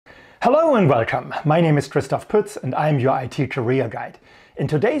Hello and welcome. My name is Christoph Pütz and I'm your IT career guide. In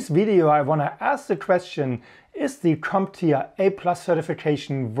today's video I want to ask the question, is the COMPTIA A+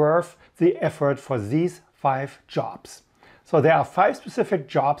 certification worth the effort for these 5 jobs? So there are 5 specific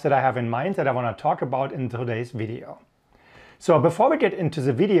jobs that I have in mind that I want to talk about in today's video. So before we get into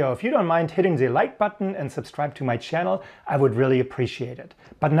the video, if you don't mind hitting the like button and subscribe to my channel, I would really appreciate it.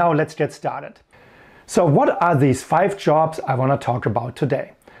 But now let's get started. So what are these 5 jobs I want to talk about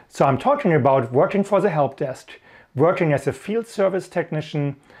today? So I'm talking about working for the help desk, working as a field service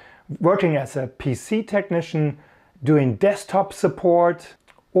technician, working as a PC technician, doing desktop support,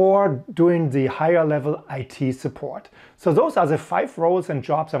 or doing the higher level IT support. So those are the 5 roles and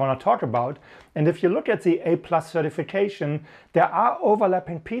jobs I want to talk about. And if you look at the A+ certification, there are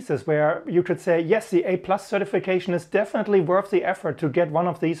overlapping pieces where you could say, yes, the A+ certification is definitely worth the effort to get one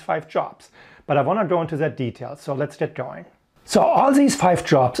of these 5 jobs. But I want to go into that detail, so let's get going. So all these 5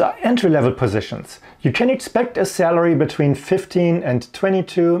 jobs are entry-level positions. You can expect a salary between $15 and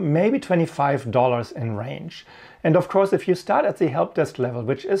 $22, maybe $25 in range. And of course, if you start at the help desk level,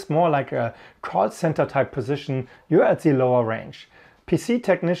 which is more like a call center type position, you're at the lower range. PC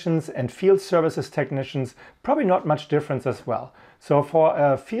technicians and field services technicians, probably not much difference as well. So for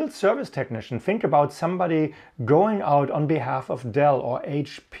a field service technician, think about somebody going out on behalf of Dell or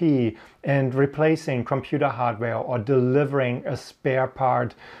HP and replacing computer hardware or delivering a spare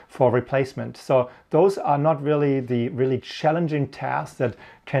part for replacement. So those are not really the really challenging tasks that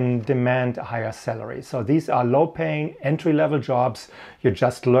can demand a higher salary. So these are low-paying entry-level jobs. You're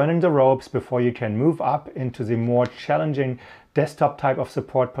just learning the ropes before you can move up into the more challenging desktop type of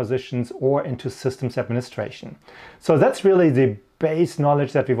support positions or into systems administration. So that's really the base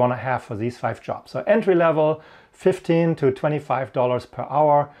knowledge that we want to have for these 5 jobs. So entry level, $15 to $25 per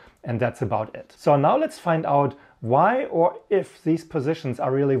hour, and that's about it. So now let's find out why or if these positions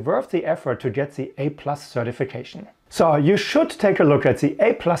are really worth the effort to get the A+ certification. So you should take a look at the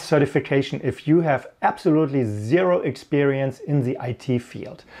A+ certification if you have absolutely zero experience in the IT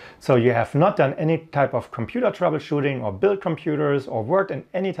field. So you have not done any type of computer troubleshooting or built computers or worked in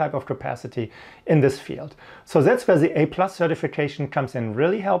any type of capacity in this field. So that's where the A+ certification comes in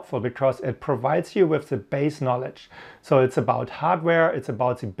really helpful, because it provides you with the base knowledge. So it's about hardware, it's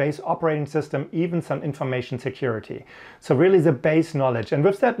about the base operating system, even some information security. So really the base knowledge. And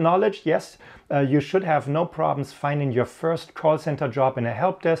with that knowledge, yes, you should have no problems finding your first call center job in a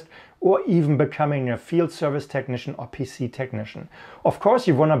help desk, or even becoming a field service technician or PC technician. Of course,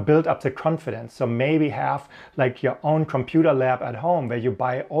 you want to build up the confidence. So maybe have like your own computer lab at home where you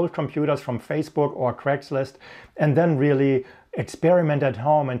buy old computers from Facebook or Craigslist and then really experiment at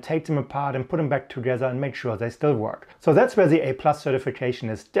home and take them apart and put them back together and make sure they still work. So that's where the A+ certification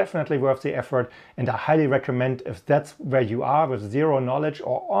is definitely worth the effort, and I highly recommend, if that's where you are with zero knowledge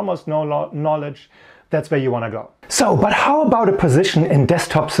or almost no knowledge, that's where you want to go. So, but how about a position in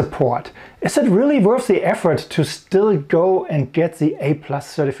desktop support? Is it really worth the effort to still go and get the A+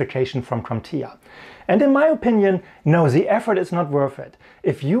 certification from COMPTIA? And in my opinion, no, the effort is not worth it.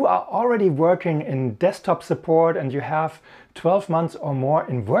 If you are already working in desktop support and you have 12 months or more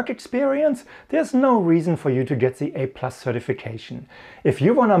in work experience, there's no reason for you to get the A+ certification. If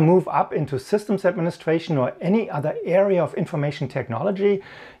you want to move up into systems administration or any other area of information technology,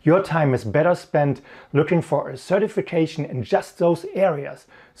 your time is better spent looking for a certification in just those areas.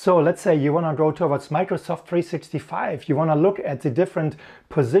 So let's say you want to go towards Microsoft 365, you want to look at the different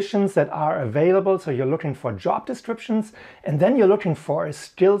positions that are available. So you're looking for job descriptions, and then you're looking for a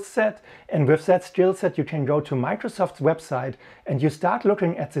skill set. And with that skill set, you can go to Microsoft's website and you start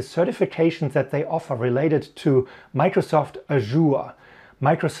looking at the certifications that they offer related to Microsoft Azure,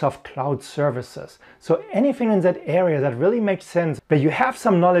 Microsoft Cloud Services. So anything in that area that really makes sense, where you have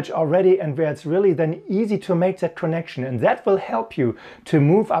some knowledge already and where it's really then easy to make that connection. And that will help you to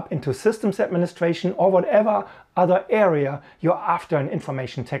move up into systems administration or whatever other area you're after in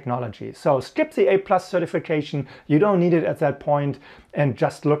information technology. So skip the A+ certification, you don't need it at that point, and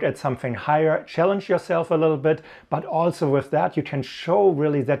just look at something higher, challenge yourself a little bit, but also with that you can show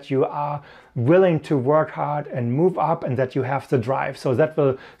really that you are willing to work hard and move up and that you have the drive. So that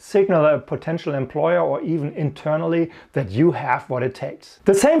will signal a potential employer or even internally that you have what it takes.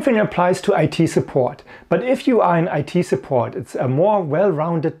 The same thing applies to IT support, but if you are in IT support, it's a more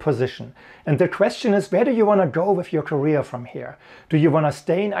well-rounded position. And the question is, where do you want to go with your career from here? Do you want to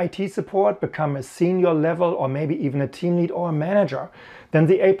stay in IT support, become a senior level, or maybe even a team lead or a manager? then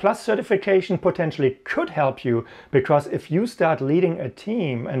the A+ certification potentially could help you, because if you start leading a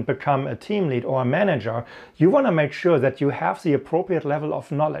team and become a team lead or a manager, you want to make sure that you have the appropriate level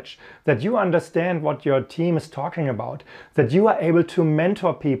of knowledge, that you understand what your team is talking about, that you are able to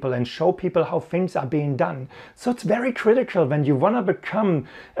mentor people and show people how things are being done. So it's very critical when you want to become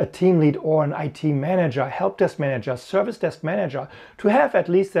a team lead or an IT manager, help desk manager, service desk manager, to have at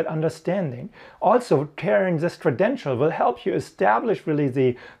least that understanding. Also, carrying this credential will help you establish really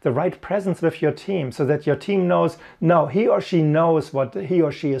the right presence with your team, so that your team knows, no, he or she knows what he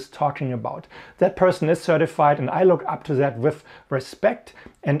or she is talking about. That person is certified, and I look up to that with respect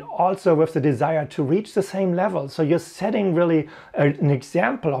and also with the desire to reach the same level. So you're setting really an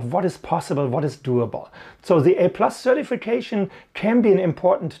example of what is possible, what is doable. So the A+ certification can be an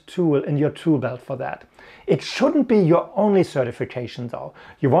important tool in your tool belt for that. It shouldn't be your only certification though.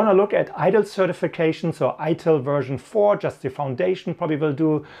 You want to look at ITIL certification, so ITIL version 4, just the foundation probably will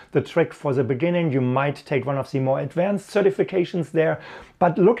do the trick for the beginning. You might take one of the more advanced certifications there,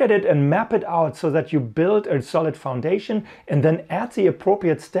 but look at it and map it out so that you build a solid foundation and then add the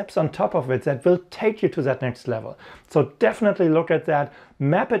appropriate steps on top of it that will take you to that next level. So definitely look at that.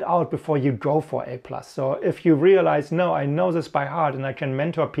 Map it out before you go for A+. So if you realize, no, I know this by heart and I can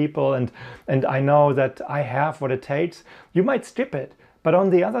mentor people and I know that I have what it takes, you might skip it. But on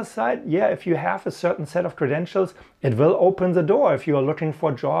the other side, yeah, if you have a certain set of credentials, it will open the door if you are looking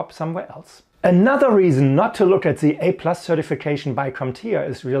for a job somewhere else. Another reason not to look at the A+ certification by CompTIA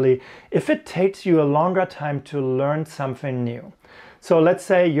is really if it takes you a longer time to learn something new. So let's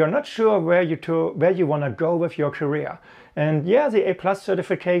say you're not sure where you want to go with your career. And yeah, the A+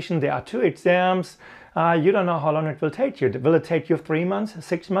 certification, there are 2 exams. You don't know how long it will take you. Will it take you 3 months,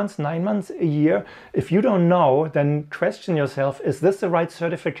 6 months, 9 months, a year? If you don't know, then question yourself, is this the right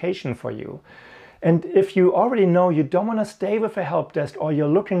certification for you? And if you already know you don't want to stay with a help desk, or you're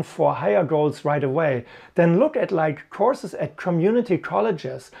looking for higher goals right away, then look at like courses at community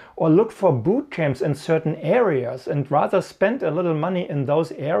colleges, or look for boot camps in certain areas, and rather spend a little money in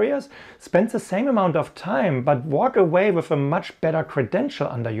those areas, spend the same amount of time, but walk away with a much better credential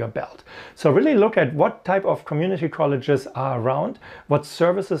under your belt. So really look at what type of community colleges are around, what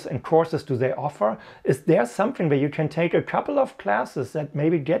services and courses do they offer. Is there something where you can take a couple of classes that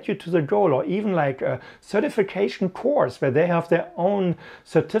maybe get you to the goal, or even like a certification course where they have their own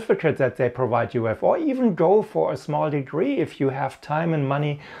certificate that they provide you with, or even go for a small degree if you have time and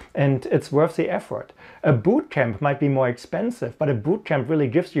money and it's worth the effort. A boot camp might be more expensive, but a boot camp really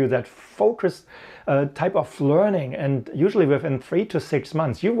gives you that focused type of learning, and usually within 3 to 6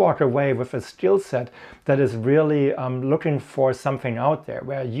 months you walk away with a skill set that is really looking for something out there,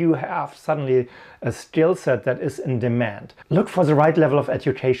 where you have suddenly a skill set that is in demand. Look for the right level of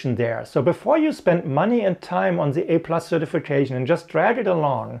education there. So before you spend money and time on the A+ certification and just drag it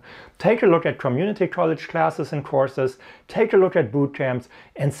along, take a look at community college classes and courses, take a look at boot camps,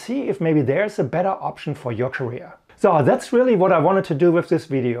 and see if maybe there's a better option for your career. So that's really what I wanted to do with this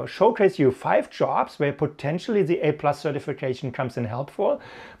video. Showcase you 5 jobs where potentially the A+ certification comes in helpful.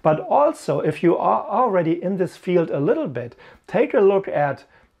 But also, if you are already in this field a little bit, take a look at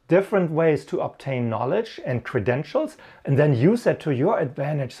different ways to obtain knowledge and credentials, and then use that to your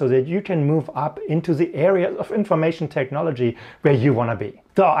advantage so that you can move up into the area of information technology where you want to be.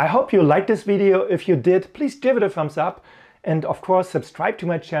 So I hope you liked this video. If you did, please give it a thumbs up. And of course, subscribe to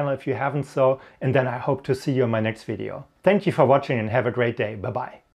my channel if you haven't so, and then I hope to see you in my next video. Thank you for watching and have a great day. Bye-bye.